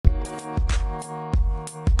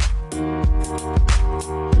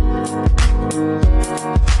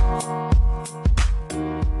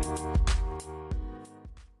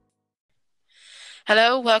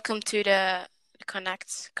Hello, welcome to the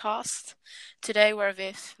ConnectCast. Today we're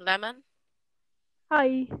with Lemon,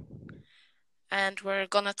 Hi. and we're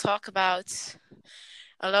gonna talk about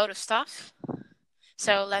a load of stuff.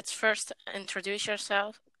 So let's first introduce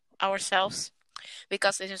ourselves,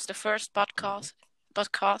 because this is the first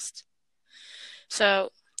podcast.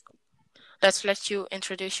 So let's let you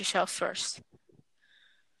introduce yourself first.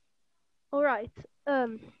 All right.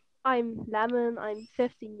 I'm Lemon. I'm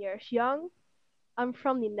 15 years young. I'm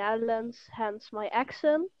from the Netherlands, hence my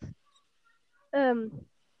accent. Um,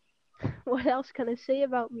 what else can I say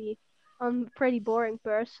about me? I'm a pretty boring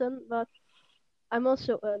person, but I'm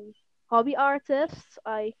also a hobby artist.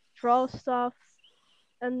 I draw stuff,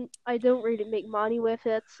 and I don't really make money with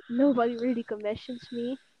it. Nobody really commissions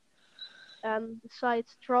me. And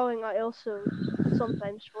besides drawing, I also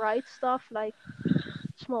sometimes write stuff like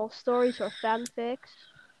small stories or fanfics.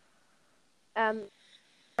 And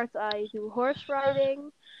I do horse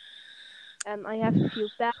riding, and I have a few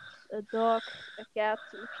pets, a dog, a cat,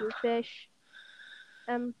 and a few fish,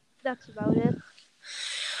 and that's about it.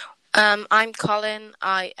 I'm Colin.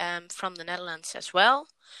 I am from the Netherlands as well.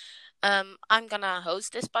 I'm gonna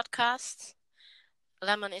host this podcast.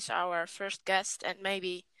 Lemon is our first guest, and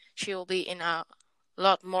maybe she will be in a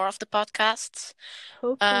lot more of the podcasts.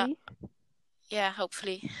 Uh, Hopefully. yeah,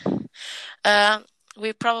 hopefully. Um,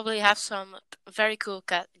 we probably have some very cool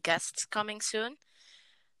guests coming soon.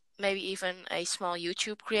 Maybe even a small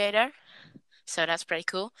YouTube creator. So that's pretty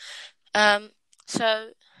cool.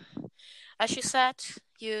 So as you said,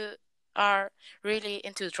 you are really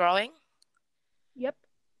into drawing, Yep,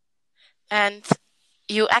 and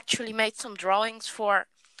you actually made some drawings for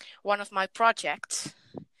one of my projects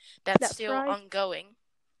that's that's still right. ongoing.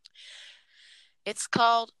 It's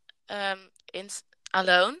called in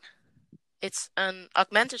Alone. It's an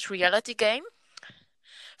augmented reality game.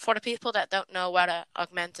 For the people that don't know what an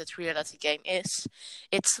augmented reality game is,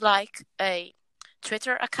 it's like a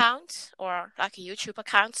Twitter account or like a YouTube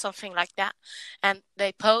account, something like that, and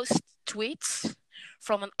they post tweets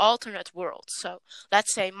from an alternate world. So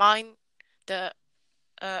let's say mine, the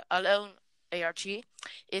Alone ARG,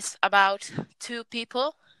 is about two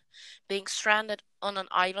people being stranded on an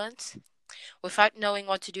island without knowing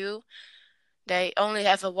what to do. They only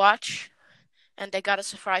have a watch, and they gotta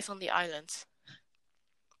survive on the island.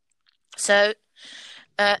 So,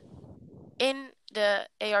 in the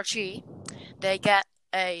ARG, they get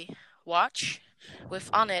a watch with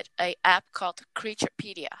on it a app called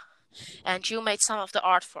Creaturepedia, and you made some of the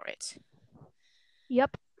art for it.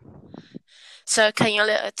 Yep. So, can you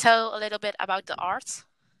tell a little bit about the art?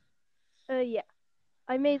 Yeah.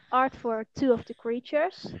 I made art for two of the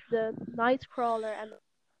creatures, the Nightcrawler and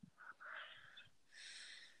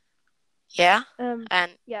Yeah, um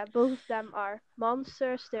and yeah, both of them are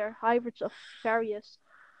monsters. They're hybrids of various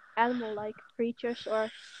animal-like creatures, or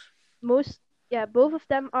most both of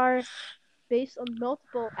them are based on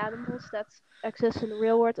multiple animals that exist in the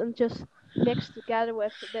real world and just mixed together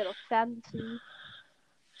with a bit of fantasy.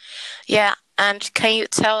 yeah, and can you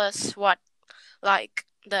tell us what like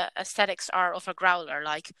the aesthetics are of a growler?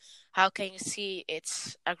 Like, how can you see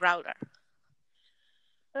it's a growler?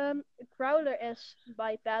 A growler is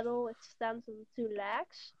bipedal. It stands on two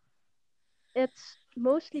legs. It's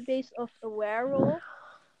mostly based off a werewolf.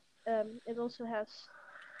 It also has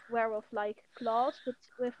werewolf-like claws, but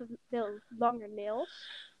with a little longer nails.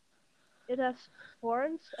 It has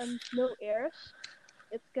horns and no ears.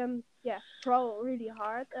 It can, growl really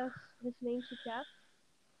hard, as his name suggests.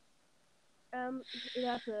 It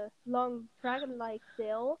has a long dragon-like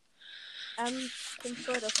tail and some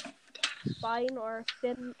sort of spine or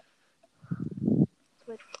fin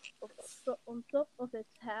which on top of its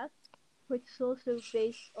head, which is also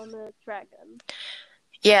based on a dragon.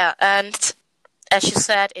 Yeah, and as you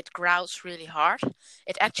said, it growls really hard.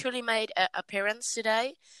 It actually made an appearance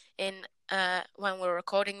today in when we're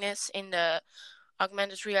recording this in the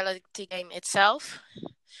augmented reality game itself.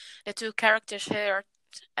 The two characters heard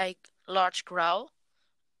a large growl,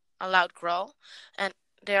 a loud growl, and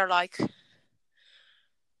they're like,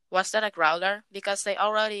 "Was that a growler?" Because they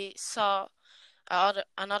already saw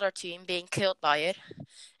another team being killed by it,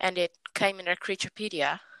 and it came in their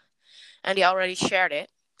Creaturepedia, and they already shared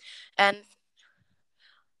it. And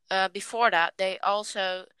before that, they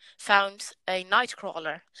also found a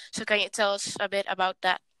Nightcrawler. So can you tell us a bit about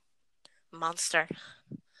that monster?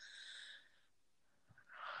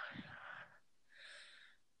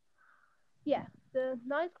 Yeah, the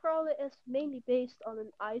Nightcrawler is mainly based on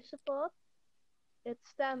an isopod. It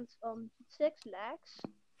stands on six legs,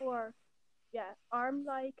 four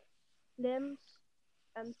arm-like limbs,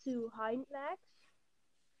 and two hind legs.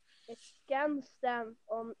 it can stand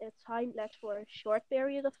on its hind legs for a short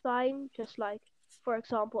period of time, just like, for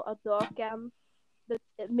example, a dog can, but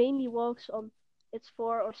it mainly walks on its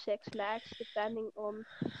 4 or 6 legs, depending on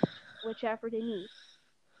whichever they need.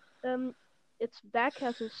 Um, its back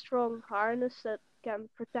has a strong harness that can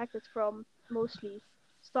protect it from mostly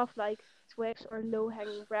stuff like twigs or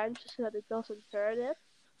low-hanging branches so that it doesn't hurt it.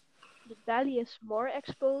 The belly is more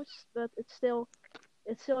exposed, but it still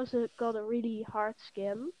has got a really hard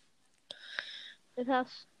skin. It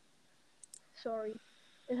has sorry,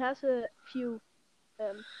 it has a few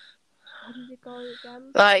um what do they call it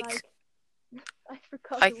again? Like, Like I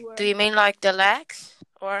forgot the do word. you mean like the legs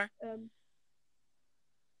or? Um,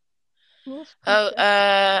 Oh,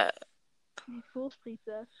 voelsprieten.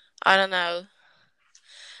 Voelsprieten. I don't know.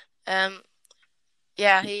 Um,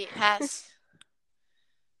 yeah, he has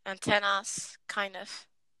antennas, kind of.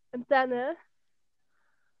 Antenna.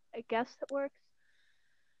 I guess that works.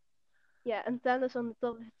 Yeah, antennas on the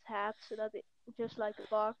top of its head so that it, just like a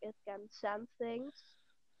bug, it can sense things.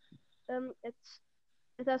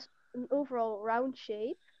 It has an overall round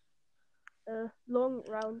shape, a long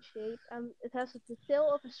round shape, and it has the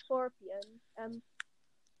tail of a scorpion, and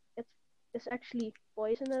it is actually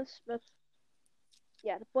poisonous. But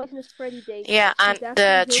yeah, the poison is pretty Yeah, dangerous. You and definitely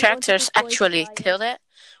the don't want to tractors get poisoned actually by it. killed it,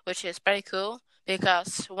 which is very cool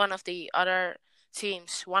because one of the other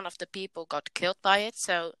teams, one of the people got killed by it,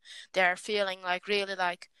 so they're feeling like really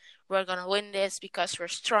like we're gonna win this because we're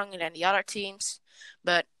stronger than the other teams.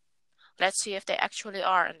 But let's see if they actually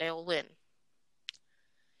are and they'll win.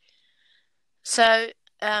 So,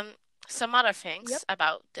 some other Yep. things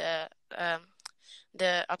about the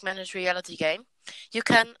augmented reality game. You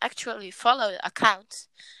can actually follow the account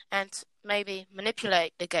and maybe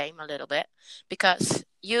manipulate the game a little bit because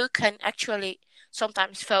you can actually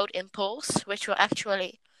sometimes vote in polls, which will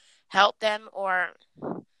actually help them or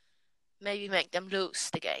maybe make them lose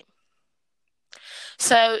the game.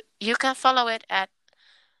 So you can follow it at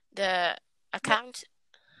the Yep. account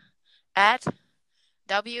at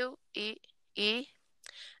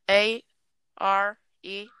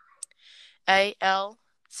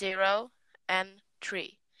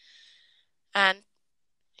WEEAREAL0N3, and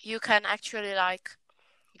you can actually like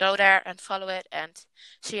go there and follow it and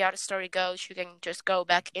see how the story goes. You can just go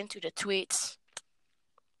back into the tweets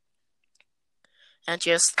and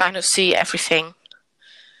just kind of see everything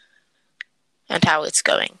and how it's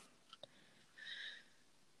going.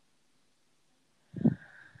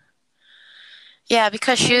 Yeah,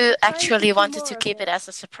 because I'm you excited to actually see wanted to more of keep it it. as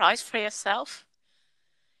a surprise for yourself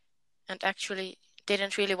and actually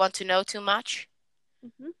didn't really want to know too much.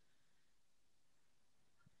 Mhm.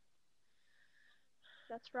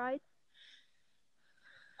 That's right.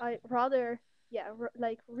 I rather, yeah,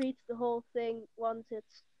 like read the whole thing once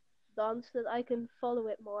it's done so that I can follow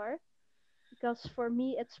it more. Because for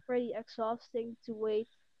me, it's pretty exhausting to wait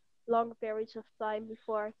long periods of time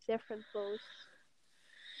before different posts.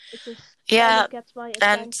 It just kind Yeah, of gets my and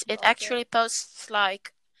attention it off it. actually posts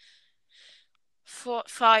like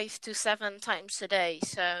 5 to 7 times a day.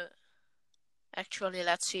 So actually,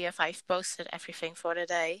 let's see if I've posted everything for the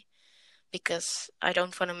day because I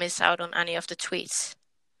don't want to miss out on any of the tweets.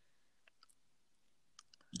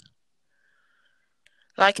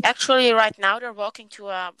 Like, actually, right now they're walking to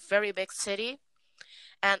a very big city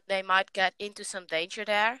and they might get into some danger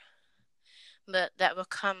there, but that will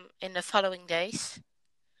come in the following days.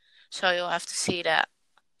 So you'll have to see that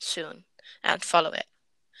soon and follow it.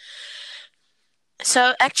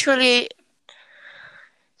 So, actually,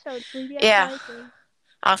 Sounds really yeah, exciting.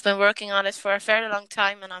 I've been working on it for a very long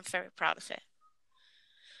time and I'm very proud of it.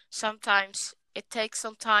 Sometimes it takes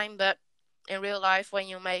some time, but in real life, when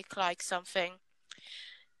you make like something,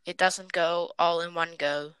 it doesn't go all in one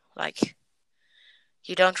go. Like,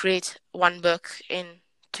 you don't read one book in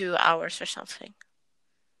 2 hours or something.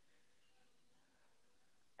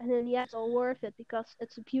 And in the end, it's all worth it because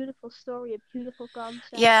it's a beautiful story, a beautiful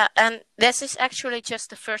concept. Yeah, and this is actually just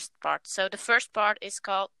the first part. So the first part is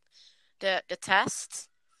called the test,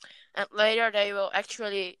 and later they will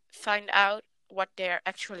actually find out what they're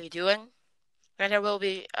actually doing, and there will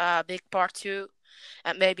be a big part 2,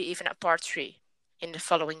 and maybe even a part 3 in the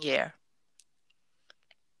following year.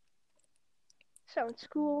 Sounds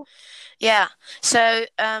cool. Yeah. So,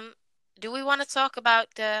 do we want to talk about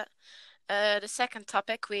the second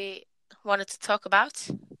topic we wanted to talk about?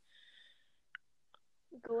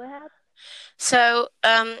 Go ahead. So,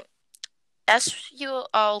 as you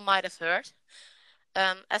all might have heard,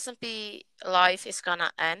 SMPlive is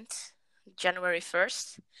gonna end January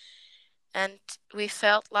 1st, and we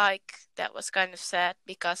felt like that was kind of sad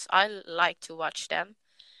because I like to watch them.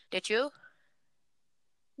 Did you?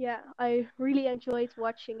 Yeah, I really enjoyed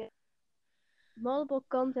watching it. Multiple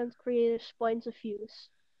content creators' points of views.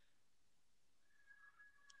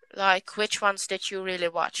 Like, which ones did you really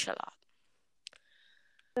watch a lot?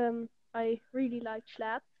 I really like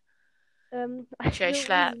Schlatt. I Jay don't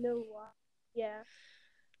Schlatt. really know why. Yeah,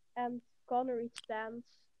 and Connery stands.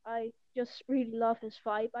 I just really love his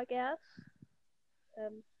vibe, I guess.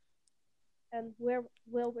 Um, and where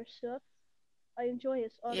Wilbur Sub, I enjoy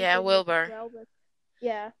his other Yeah, videos as Wilbur. well, but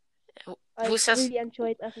yeah, Who I says really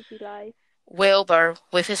enjoyed SMPlive. Wilbur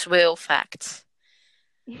with his wheel facts?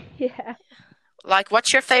 Yeah. Like,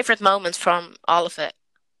 what's your favorite moments from all of it?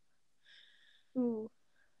 Ooh.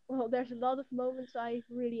 Well, there's a lot of moments I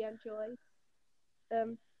really enjoyed.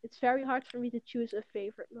 It's very hard for me to choose a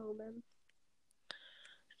favorite moment.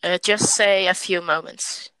 Just say a few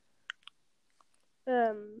moments.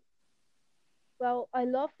 Um, well, I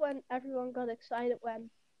love when everyone got excited when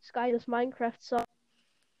Skylar's Minecraft saw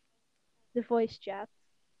the voice chat.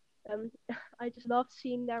 Um, I just loved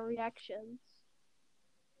seeing their reactions.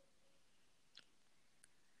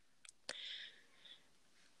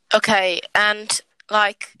 Okay, and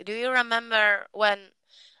like, do you remember when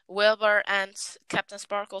Wilbur and Captain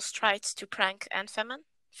Sparkles tried to prank Aunt Venom?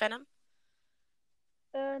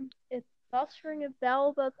 It does ring a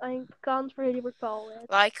bell, but I can't really recall it.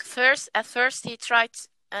 Like, at first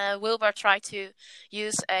Wilbur tried to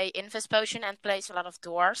use a invis potion and place a lot of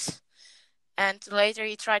doors. And later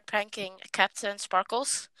he tried pranking Captain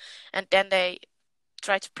Sparkles, and then they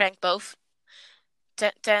tried to prank both.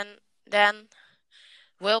 Then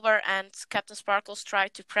Wilbur and Captain Sparkles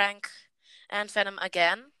tried to prank Aunt Venom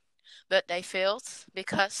again, but they failed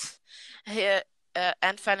because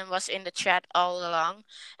Aunt Venom was in the chat all along,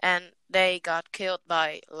 and they got killed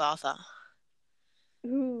by lava.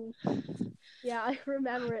 Ooh, yeah, I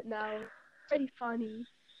remember it now. Pretty funny.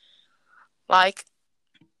 Like,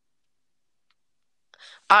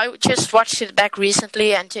 I just watched it back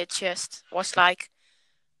recently, and it just was like,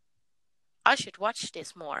 I should watch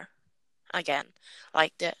this more again,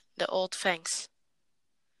 like the old things.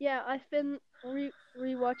 Yeah, I've been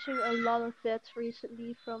rewatching a lot of bits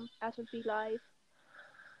recently from SMPlive.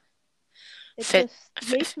 It Fit, just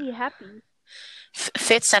makes me happy.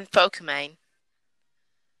 Fits and Pokemon.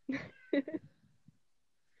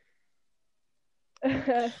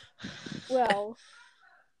 Well,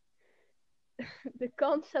 the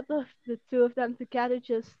concept of the two of them together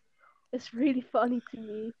just is really funny to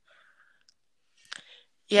me.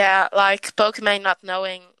 Yeah, like Pokemon not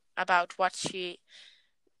knowing about what she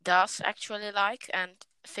does actually like, and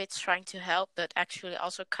Fitz trying to help, but actually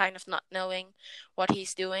also kind of not knowing what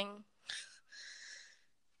he's doing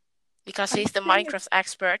because I he's the think Minecraft it's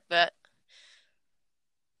expert, but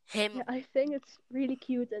yeah, him. I think it's really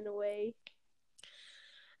cute in a way.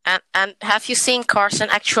 And have you seen Carson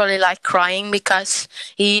actually like crying because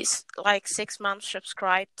he's like 6 months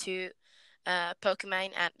subscribed to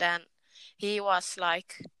Pokemon, and then he was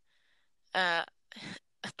like uh,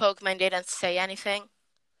 Pokemon didn't say anything.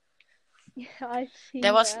 Yeah, I've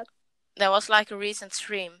There seen was that. there was like a recent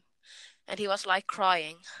stream, and he was like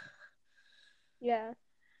crying, Yeah,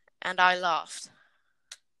 and I laughed.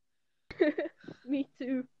 me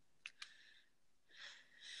too.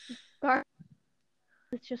 Car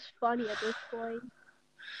It's just funny at this point.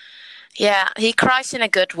 Yeah, he cries in a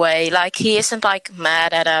good way. Like, he isn't like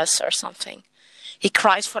mad at us or something. He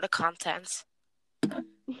cries for the content.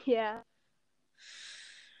 Yeah.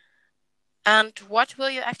 And what will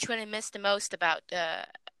you actually miss the most about the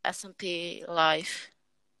SMP life?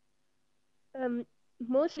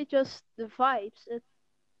 Mostly just the vibes.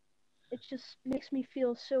 It just makes me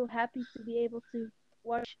feel so happy to be able to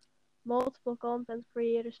watch multiple content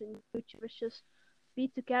creators and YouTubers just be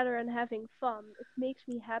together and having fun. It makes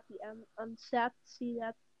me happy, and I'm sad to see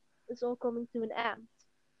that it's all coming to an end.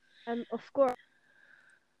 And of course,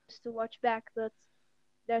 to watch back, but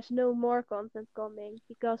there's no more content coming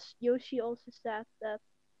because Yoshi also said that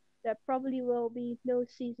there probably will be no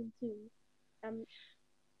season 2. And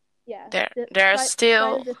yeah, it's There's kind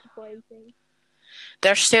still of disappointing.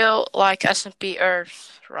 there's still like SMP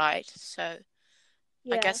Earth, right? So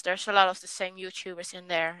I Yeah, guess there's a lot of the same YouTubers in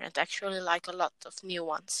there, and actually like a lot of new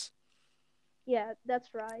ones. yeah,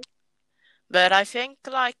 that's right. But I think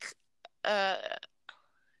like uh,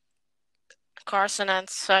 Carson and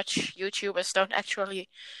such YouTubers don't actually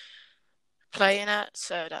play in it,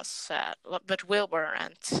 so that's sad. But Wilbur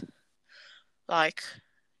and like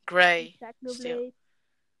And Gray still. Technoblade.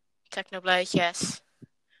 Technoblade, yes.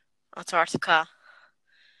 Antarctica.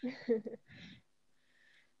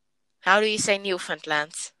 How do you say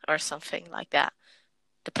Newfoundland or something like that?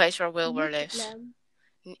 The place where Wilbur lives. Newfoundland.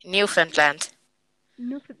 Newfoundland.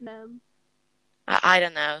 Newfoundland. I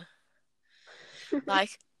don't know.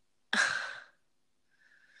 Like,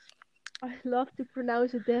 I love to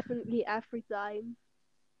pronounce it differently every time.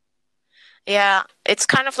 yeah, it's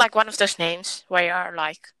kind of like one of those names where you are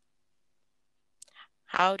like,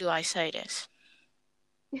 how do I say this?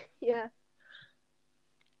 Yeah,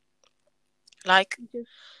 Like, just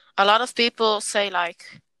a lot of people say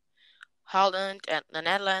like Holland and the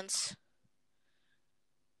Netherlands.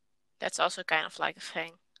 That's also kind of like a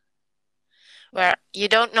thing yeah, where you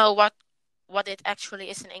don't know what it actually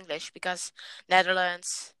is in English because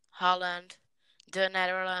Netherlands, Holland, the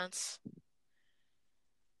Netherlands.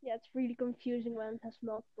 yeah. It's really confusing when it has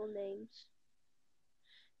multiple names.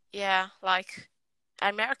 Yeah, like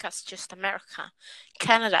America's just America.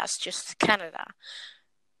 Canada's just Canada.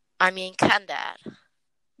 I mean, Canada.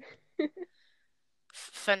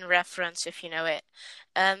 Fun reference if you know it.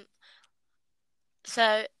 Um,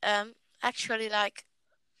 so, actually, like,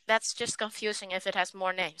 that's just confusing if it has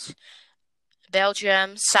more names.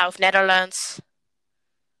 Belgium, South Netherlands,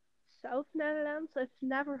 South Netherlands. I've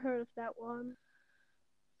never heard of that one.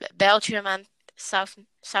 Belgium and South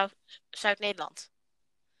Nederland.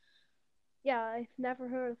 Yeah, I've never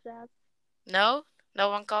heard of that. No, no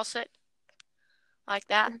one calls it like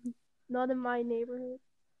that. Not in my neighborhood.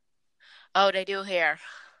 Oh, they do here.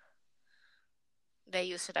 They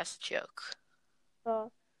use it as a joke. Uh,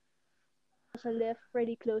 because I live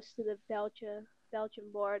pretty close to the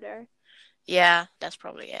Belgian border. Yeah, that's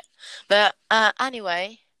probably it. But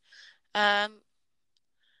anyway, um,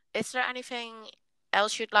 is there anything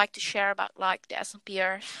else you'd like to share about like the S&P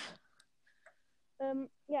Earth?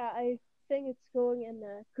 Yeah, I think it's going in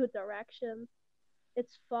a good direction.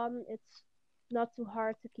 It's fun. It's not too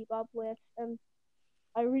hard to keep up with, and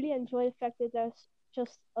I really enjoy the fact that there's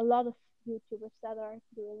just a lot of YouTubers that are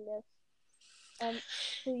doing this. Um,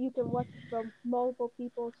 so you can watch it from multiple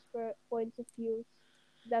people's points of views.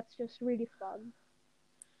 That's just really fun.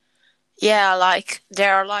 Yeah, like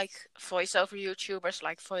there are like voiceover YouTubers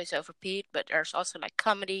like voiceover Pete, but there's also like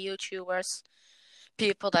comedy YouTubers,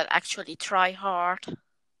 people that actually try hard.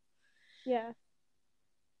 Yeah,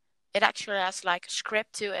 It actually has like a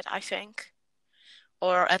script to it, I think,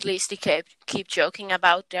 or at least they keep joking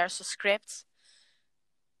about there's a script.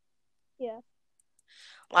 yeah,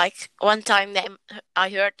 Like one time, I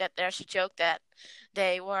heard that there's a joke that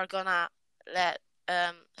they were gonna let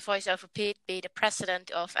voiceover Pete be the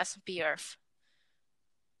president of S&P Earth,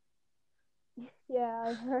 yeah.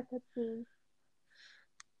 I heard that too.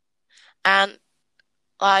 and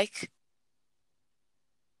like,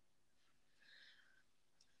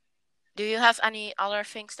 do you have any other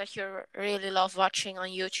things that you really love watching on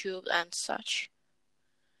YouTube and such?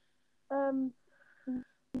 Um,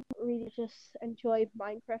 really just enjoy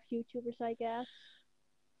Minecraft YouTubers, I guess.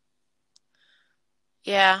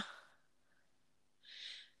 Yeah,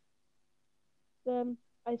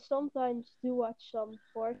 I sometimes do watch some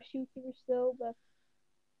horse YouTubers though, but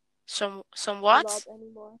some a lot what?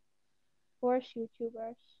 anymore. Horse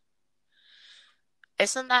YouTubers.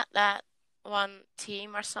 Isn't that one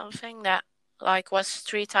team or something that like was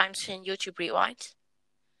 3 times in YouTube Rewind?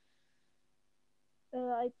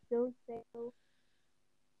 I don't think so.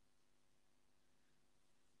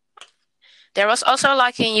 There was also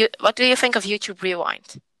like in you. What do you think of YouTube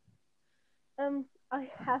Rewind? I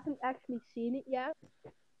haven't actually seen it yet.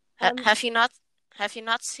 Ha- Um, have you not? Have you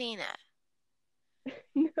not seen it?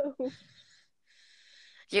 no,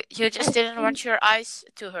 You just I've didn't seen. want your eyes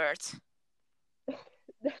to hurt.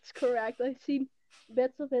 That's correct. I've seen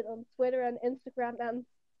bits of it on Twitter and Instagram, and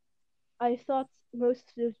I thought most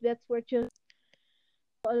of those bits were just.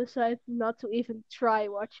 I decided not to even try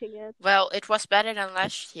watching it. Well, it was better than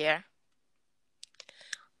last year.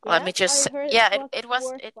 Let Yeah, me just. I heard it Yeah, it was it the was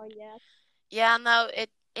worst it. one yet. Yeah, no,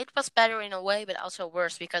 it was better in a way, but also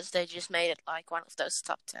worse because they just made it like one of those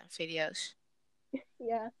top 10 videos.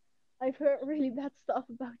 Yeah, I've heard really bad stuff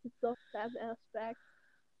about the top 10 aspect.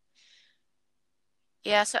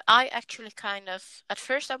 Yeah, so I actually kind of at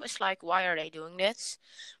first I was like, why are they doing this?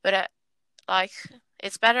 But like,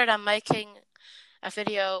 it's better than making a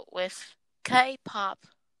video with K-pop.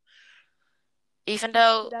 Even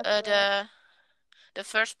though That's right. the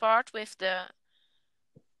first part with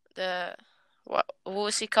the what who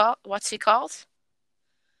is he called? What's he called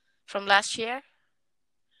from last year?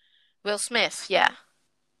 Will Smith. Yeah, Uh,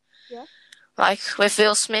 yeah, like with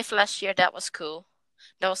Will Smith last year, that was cool.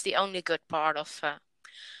 That was the only good part of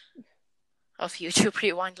YouTube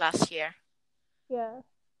Rewind last year. yeah.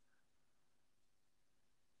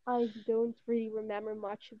 I don't really remember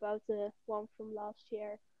much about the one from last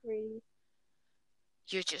year, really.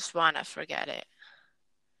 You just wanna forget it.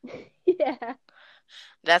 Yeah,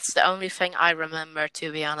 That's the only thing I remember,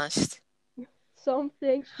 to be honest. Some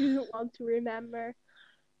things you don't want to remember.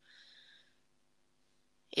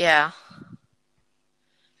 Yeah.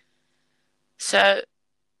 So,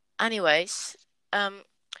 anyways, um,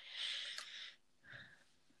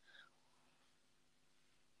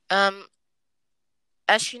 um,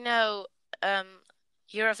 as you know, um,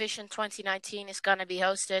 Eurovision 2019 is gonna be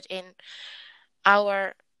hosted in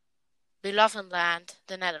our beloved land,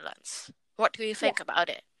 the Netherlands. What do you Yeah. think about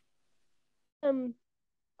it? Um,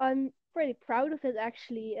 I'm pretty proud of it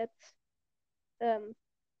actually. It's um,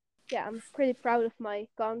 yeah, I'm pretty proud of my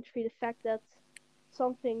country. The fact that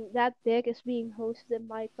something that big is being hosted in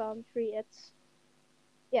my country,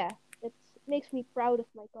 yeah, it makes me proud of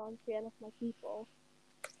my country and of my people.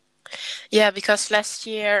 Yeah, because last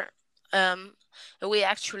year, um, we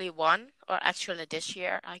actually won, or actually this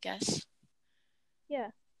year, I guess.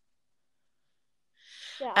 Yeah,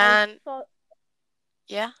 yeah, I And thought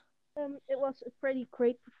yeah, it was a pretty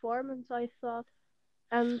great performance, I thought,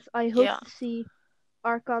 and I hope yeah, to see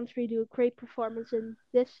our country do a great performance in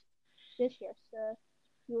this year's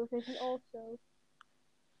Eurovision also.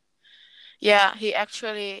 yeah, he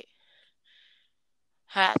actually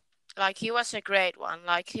had, like, he was a great one.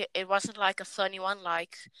 Like, it wasn't like a funny one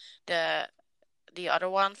like the the other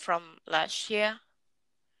one from last year.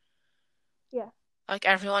 Yeah, Like,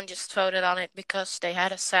 everyone just voted on it because they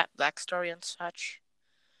had a sad backstory and such.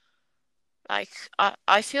 Like,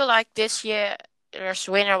 I feel like this year's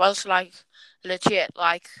winner was like legit.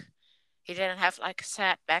 Like, he didn't have like a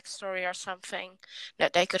sad backstory or something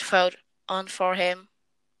that they could vote on for him.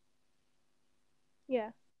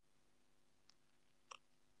 yeah,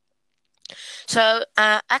 So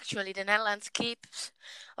actually, the Netherlands keeps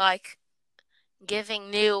like giving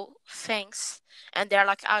new things, and they're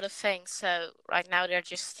like out of things. So right now they're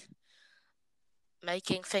just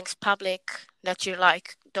making things public that you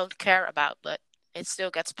like don't care about, but it still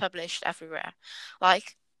gets published everywhere.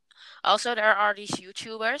 Like, also there are these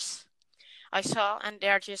YouTubers I saw, and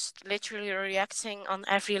they're just literally reacting on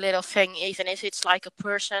every little thing, even if it's like a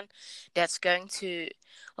person that's going to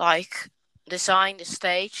like design the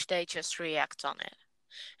stage, they just react on it.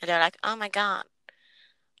 And they're like, oh my god,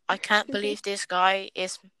 I can't believe this guy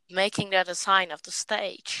is making the design of the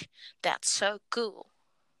stage. That's so cool.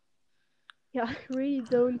 yeah. I really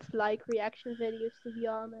don't like reaction videos to be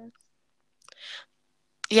honest.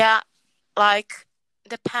 Yeah, like,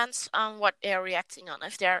 depends on what they're reacting on.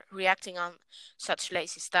 If they're reacting on such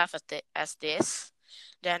lazy stuff as this,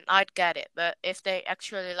 then I'd get it. But if they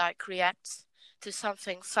actually like react to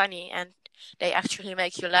something funny and they actually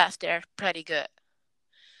make you laugh, they're pretty good.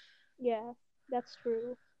 Yeah, that's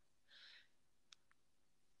true.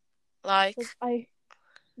 Like, Because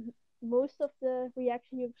most of the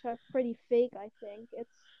reaction YouTubes are pretty fake. I think it's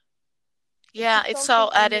yeah, just it's something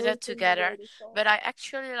all I edited noticed in the way together. they talk. But I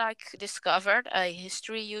actually like discovered a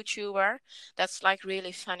history YouTuber that's like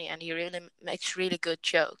really funny, and he really makes really good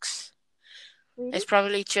jokes. Really? It's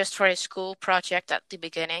probably just for a school project at the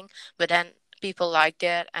beginning, but then people liked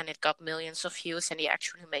it and it got millions of views, and he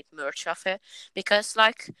actually made merch of it. Because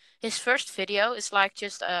like, his first video is like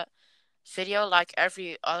just a video like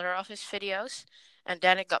every other of his videos, and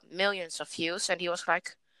then it got millions of views, and he was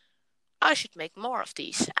like, I should make more of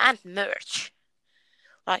these and merch.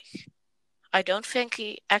 Like, I don't think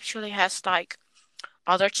he actually has like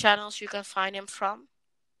other channels you can find him from,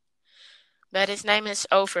 but his name is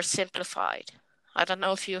Oversimplified. I don't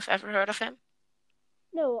know if you've ever heard of him.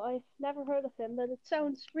 No, I've never heard of him, but it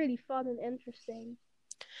sounds really fun and interesting.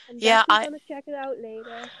 I'm Yeah, definitely gonna check it out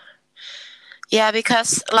later.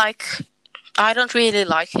 because like, I don't really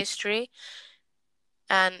like history,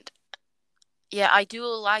 and yeah, I do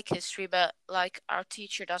like history, but like, our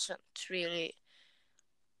teacher doesn't really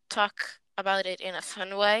talk about it in a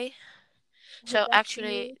fun way. Oh, So that's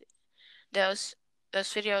actually, weird. those those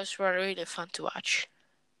videos were really fun to watch.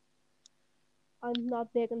 I'm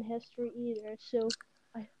not big on history either, so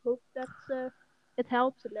I hope that it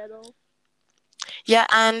helps a little. Yeah,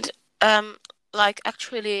 and um, like,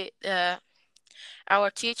 actually, our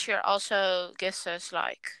teacher also gives us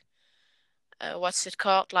like, what's it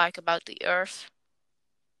called? Like, about the Earth.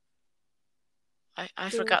 I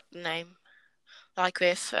The forgot the name. Like,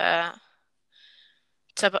 with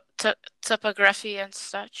topography and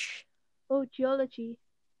such. oh, geology.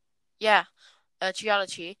 Yeah,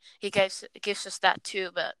 geology. He gives us that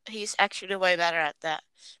too, but he's actually way better at that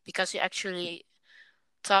because he actually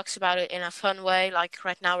talks about it in a fun way. Like,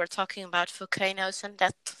 right now we're talking about volcanoes and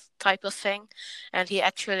that type of thing, and he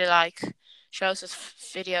actually like shows us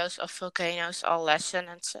videos of volcanoes all lesson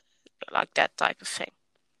and like that type of thing.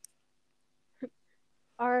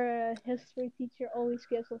 Our history teacher always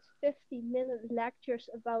gives us 15-minute lectures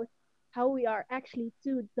about how we are actually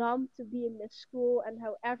too dumb to be in this school and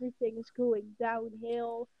how everything is going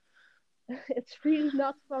downhill. It's really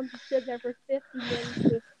not fun to sit there for 15 minutes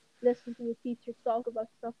to listen to a teacher talk about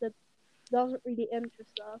stuff that doesn't really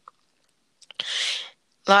interest us.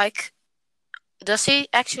 Like, does he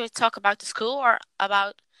actually talk about the school or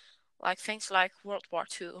about like things like World War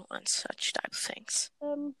II and such type of things?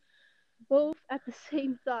 Both at the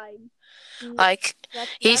same time. He Like,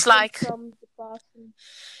 gets he's lessons like, from the past and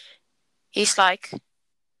he's like,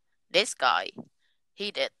 this guy,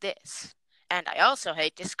 he did this. And I also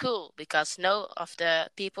hate this school because no of the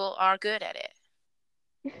people are good at it.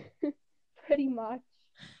 pretty much.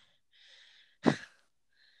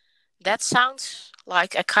 That sounds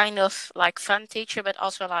like a kind of like fun teacher, but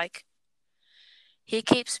also like he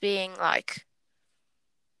keeps being like,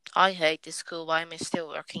 I hate this school. Why am I still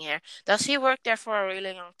working here? Does he work there for a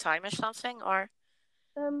really long time or something? Or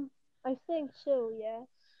I think so, yes.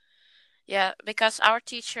 yeah, because our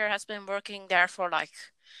teacher has been working there for like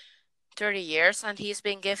 30 years and he's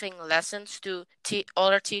been giving lessons to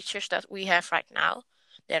other teachers that we have right now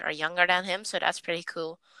that are younger than him. So that's pretty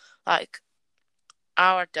cool. Like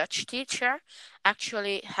our Dutch teacher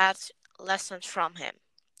actually had lessons from him.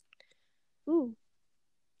 Ooh,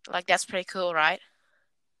 Like that's pretty cool, right?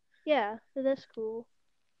 yeah, that is cool.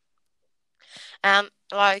 And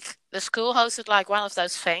like the school hosted like one of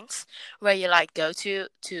those things where you like go to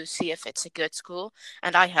see if it's a good school.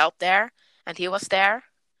 And I helped there, and he was there,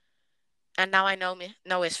 and now I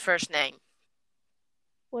know his first name,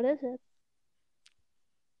 What is it?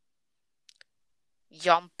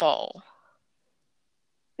 Jan Paul.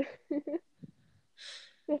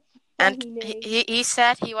 That's a And funny name. he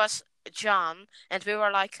said he was John, and we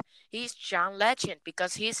were like, he's John Legend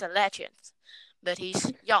because he's a legend, but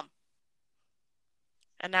he's Jan,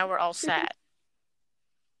 and now we're all sad.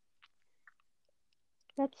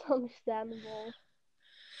 That's understandable.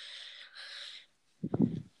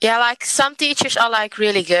 Yeah, like some teachers are like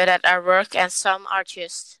really good at our work, and some are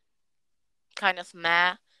just kind of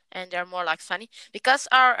meh, and they're more like funny because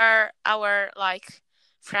our like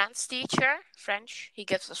French teacher, French, he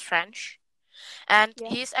gives us French, and Yeah.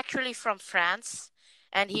 he's actually from France,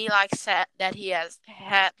 and he like said that he has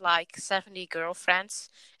had like 70 girlfriends,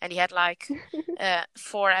 and he had like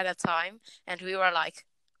 4 at a time, and we were like,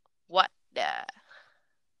 what the,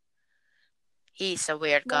 he's a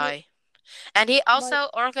weird my guy. And he my also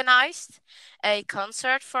organized a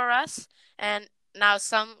concert for us, and now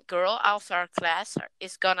some girl out of our class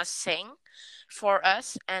is gonna sing for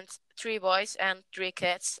us, and 3 boys and 3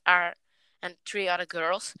 kids are, and 3 other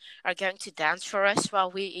girls are going to dance for us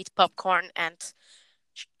while we eat popcorn and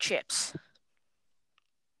chips.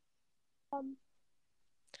 um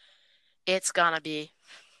It's gonna be.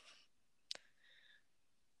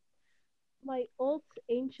 my old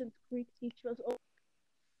ancient Greek teacher was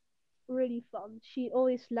really fun. She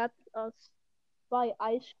always let us buy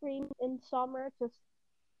ice cream in summer. Just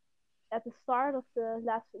at the start of the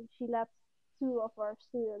lesson, she let two of our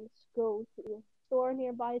students go to a store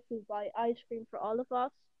nearby to buy ice cream for all of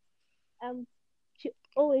us. And she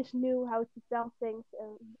always knew how to tell things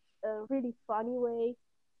in a really funny way.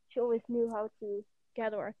 She always knew how to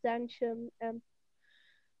get our attention. And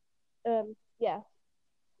yeah,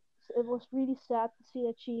 it was really sad to see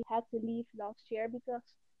that she had to leave last year because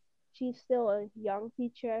she's still a young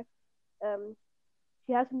teacher. Um,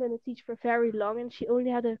 she hasn't been a teacher for very long, and she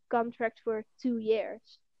only had a contract for 2 years,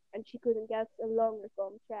 and she couldn't get a longer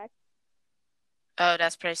contract. Oh,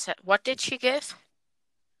 that's pretty sad. What did she give?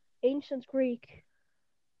 Ancient Greek.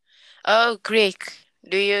 Oh, Greek.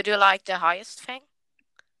 Do you do like the highest thing?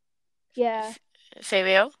 Yeah,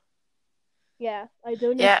 Fabio? yeah. I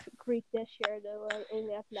don't have Yeah, Greek this year though. I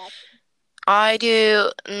only have Latin. I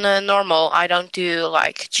do normal. I don't do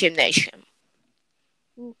like gymnasium.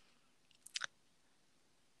 Mm.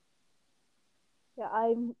 Yeah,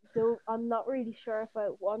 I'm not really sure if I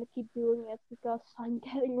want to keep doing it because I'm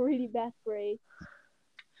getting really bad grades.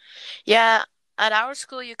 Yeah, at our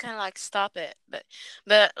school you can like stop it,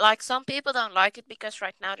 but like some people don't like it because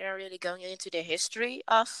right now they're really going into the history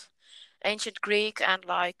of ancient Greek and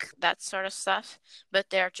like that sort of stuff, but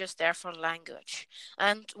they're just there for language.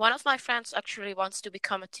 And one of my friends actually wants to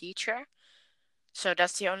become a teacher, so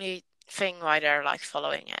that's the only thing why they're like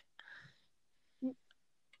following it. Mm.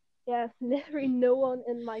 Yeah, literally no one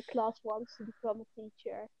in my class wants to become a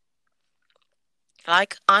teacher.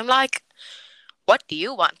 Like I'm like, what do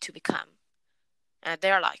you want to become? And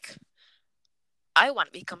they're like, I want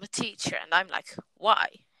to become a teacher, and I'm like, why?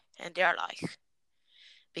 And they're like,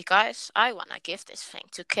 because I want to give this thing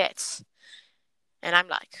to kids. And I'm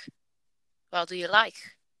like, well, do you like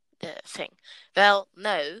the thing? Well,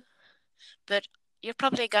 no, but you're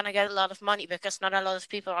probably gonna get a lot of money because not a lot of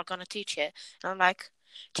people are gonna teach it. And I'm like,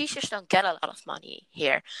 teachers don't get a lot of money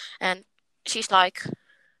here. And she's like,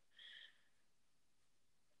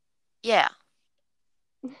 yeah.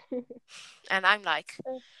 And I'm like,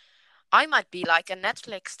 Uh, I might be like a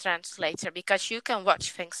Netflix translator because you can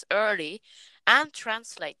watch things early and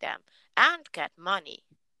translate them and get money.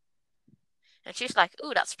 And she's like,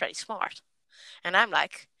 ooh, that's pretty smart. And I'm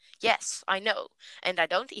like, yes, I know. And I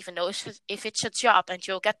don't even know if it's a job and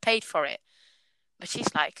you'll get paid for it. But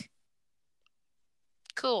she's like,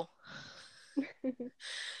 cool.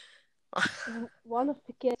 One of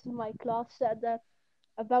the kids in my class said that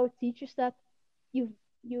about teachers that you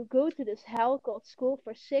go to this hell called school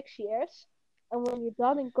for 6 years, and when you're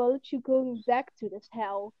done in college, you're going back to this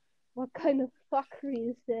hell. What kind of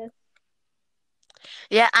fuckery is this?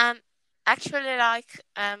 Yeah, actually,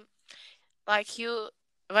 like you,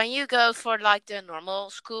 when you go for like the normal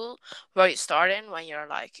school where you start in when you're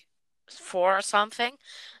like 4 or something,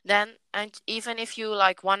 then and even if you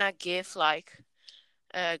like wanna give like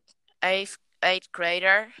uh eighth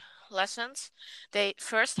grader lessons, they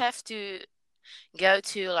first have to go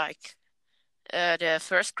to like the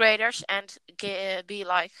first graders and be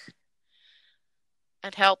like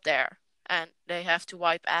and help there, and they have to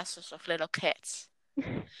wipe asses of little kids,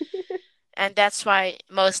 and that's why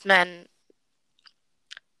most men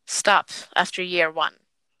stop after year 1.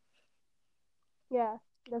 Yeah,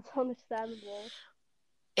 that's understandable.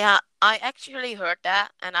 Yeah, I actually heard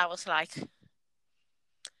that, and I was like,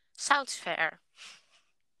 sounds fair.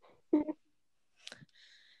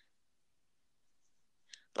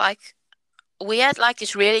 Like we had like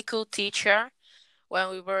this really cool teacher when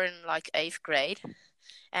we were in like 8th grade,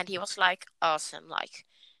 and he was like awesome, like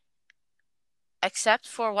except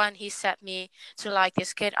for when he set me to like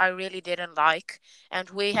this kid I really didn't like, and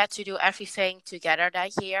we had to do everything together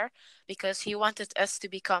that year because he wanted us to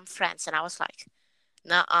become friends, and I was like,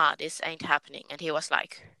 nah, this ain't happening. And he was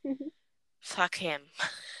like, fuck him.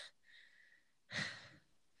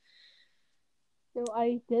 No,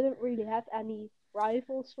 I didn't really have any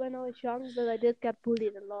rivals when I was young, but I did get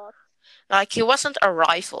bullied a lot. Like he wasn't a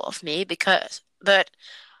rival of me but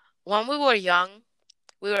when we were young,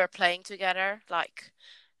 we were playing together, like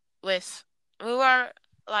with, we were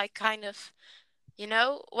like kind of,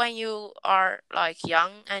 when you are like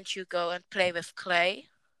young and you go and play with clay.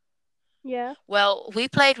 Yeah. Well, we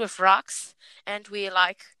played with rocks and we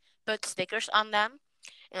like put stickers on them,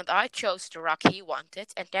 and I chose the rock he wanted,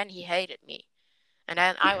 and then he hated me. And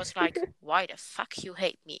then I was like, why the fuck you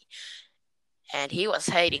hate me? And he was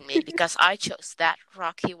hating me because I chose that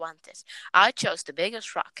rock he wanted. I chose the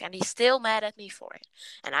biggest rock, and he's still mad at me for it.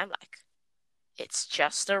 And I'm like, it's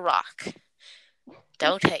just a rock.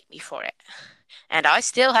 Don't hate me for it. And I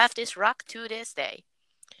still have this rock to this day.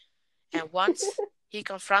 And once he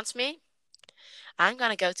confronts me, I'm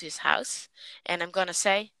gonna go to his house and I'm gonna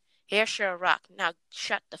say, here's your rock. Now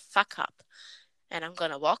shut the fuck up. And I'm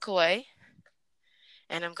gonna walk away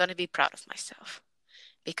and I'm gonna be proud of myself.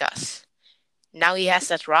 Because now he has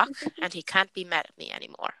that rock and he can't be mad at me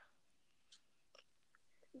anymore.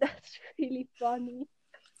 That's really funny.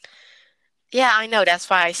 Yeah, I know, that's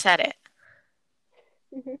why I said it.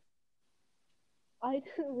 I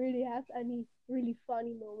didn't really have any really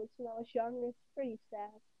funny moments when I was younger. It's pretty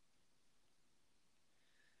sad.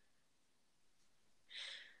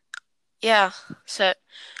 Yeah, so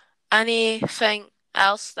anything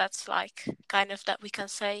else that's like kind of that we can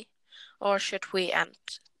say? Or should we end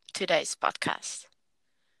today's podcast?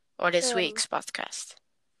 Or this Um, week's podcast?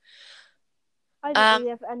 I don't Um, really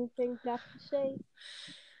have anything left to say.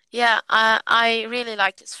 yeah, I really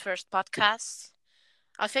like this first podcast.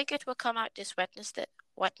 I think it will come out this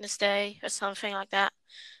Wednesday or something like that.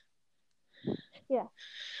 Yeah,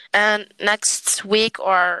 And next week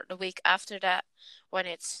or the week after that, when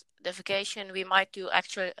it's the vacation, we might do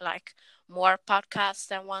actually like more podcasts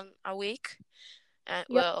than one a week, and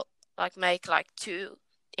yep. we'll like make like 2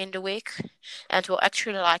 in the week, and we'll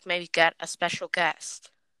actually like maybe get a special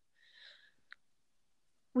guest.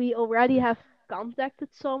 We already have contacted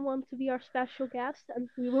someone to be our special guest, and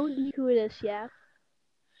we won't leak who it is yet.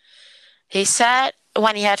 He said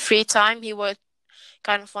when he had free time, he would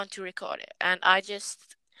kind of want to record it, and I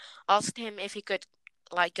just asked him if he could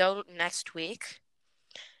like go next week,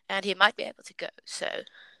 and he might be able to go. So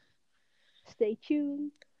Stay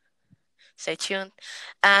tuned. stay tuned.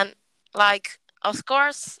 And like, of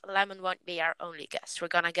course, Lemon won't be our only guest. We're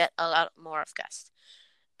gonna get a lot more of guests.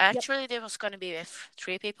 Yep. Actually, there was gonna be with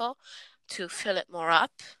 3 people to fill it more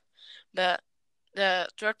up, but the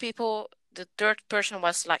third people the third person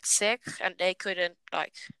was like sick and they couldn't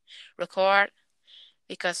like record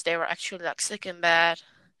because they were actually like sick in bed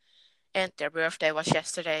and their birthday was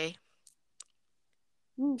yesterday.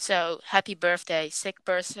 So happy birthday, sick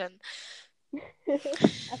person.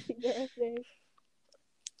 Happy birthday.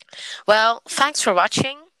 Well, thanks for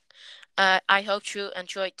watching. I hope you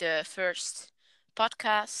enjoyed the first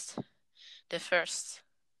podcast, the first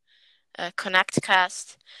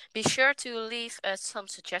ConnectCast. Be sure to leave some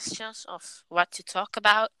suggestions of what to talk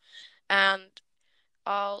about, and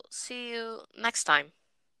I'll see you next time.